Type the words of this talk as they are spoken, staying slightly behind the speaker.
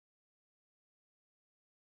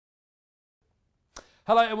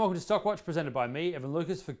Hello and welcome to Stockwatch, presented by me, Evan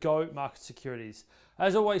Lucas, for GO Markets Securities.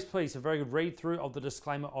 As always, please, a very good read through of the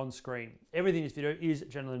disclaimer on screen. Everything in this video is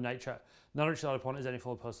general in nature. None of it relied upon is any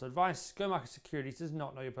form of personal advice. GO Markets Securities does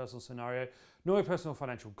not know your personal scenario, nor your personal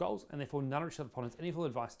financial goals, and therefore none of it relied upon is any form of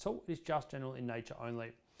advice at all. It is just general in nature only.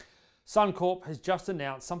 Sun Corp has just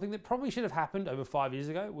announced something that probably should have happened over 5 years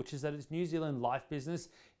ago, which is that its New Zealand life business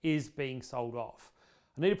is being sold off.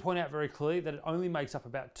 I need to point out very clearly that it only makes up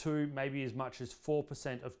about 2, maybe as much as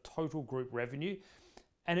 4% of total group revenue.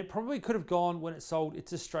 And it probably could have gone when it sold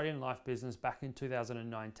its Australian life business back in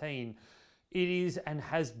 2019. It is and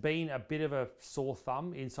has been a bit of a sore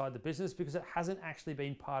thumb inside the business because it hasn't actually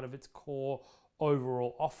been part of its core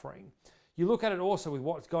overall offering. You look at it also with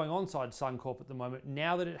what's going on inside Sun Corp at the moment,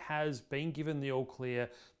 now that it has been given the all clear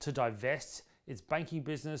to divest its banking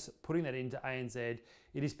business, putting that into ANZ,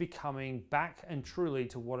 it is becoming back and truly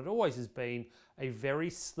to what it always has been, a very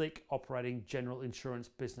slick operating general insurance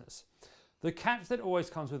business. The catch that always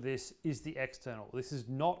comes with this is the external. This is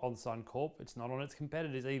not on Sun Corp, it's not on its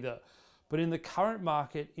competitors either. But in the current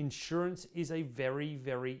market, insurance is a very,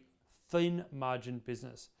 very thin margin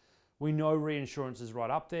business. We know reinsurance is right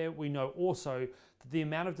up there. We know also that the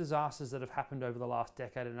amount of disasters that have happened over the last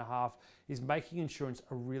decade and a half is making insurance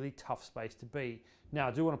a really tough space to be. Now,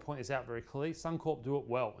 I do want to point this out very clearly. Sun Corp do it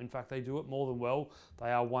well. In fact, they do it more than well. They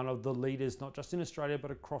are one of the leaders, not just in Australia, but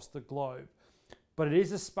across the globe. But it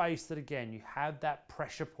is a space that, again, you have that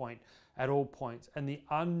pressure point at all points, and the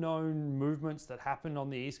unknown movements that happen on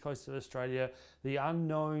the east coast of Australia, the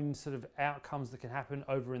unknown sort of outcomes that can happen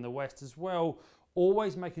over in the west as well,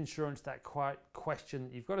 always make insurance that quite question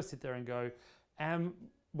that you've got to sit there and go, am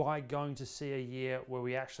I going to see a year where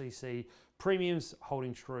we actually see premiums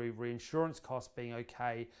holding true, reinsurance costs being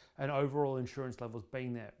okay, and overall insurance levels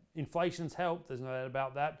being there? Inflation's helped, there's no doubt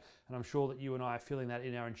about that, and I'm sure that you and I are feeling that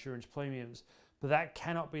in our insurance premiums. But that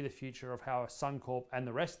cannot be the future of how Sun Corp and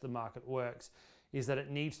the rest of the market works, is that it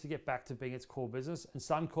needs to get back to being its core business. And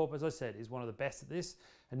Sun Corp, as I said, is one of the best at this.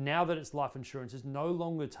 And now that its life insurance is no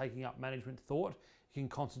longer taking up management thought, it can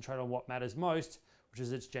concentrate on what matters most, which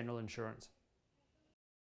is its general insurance.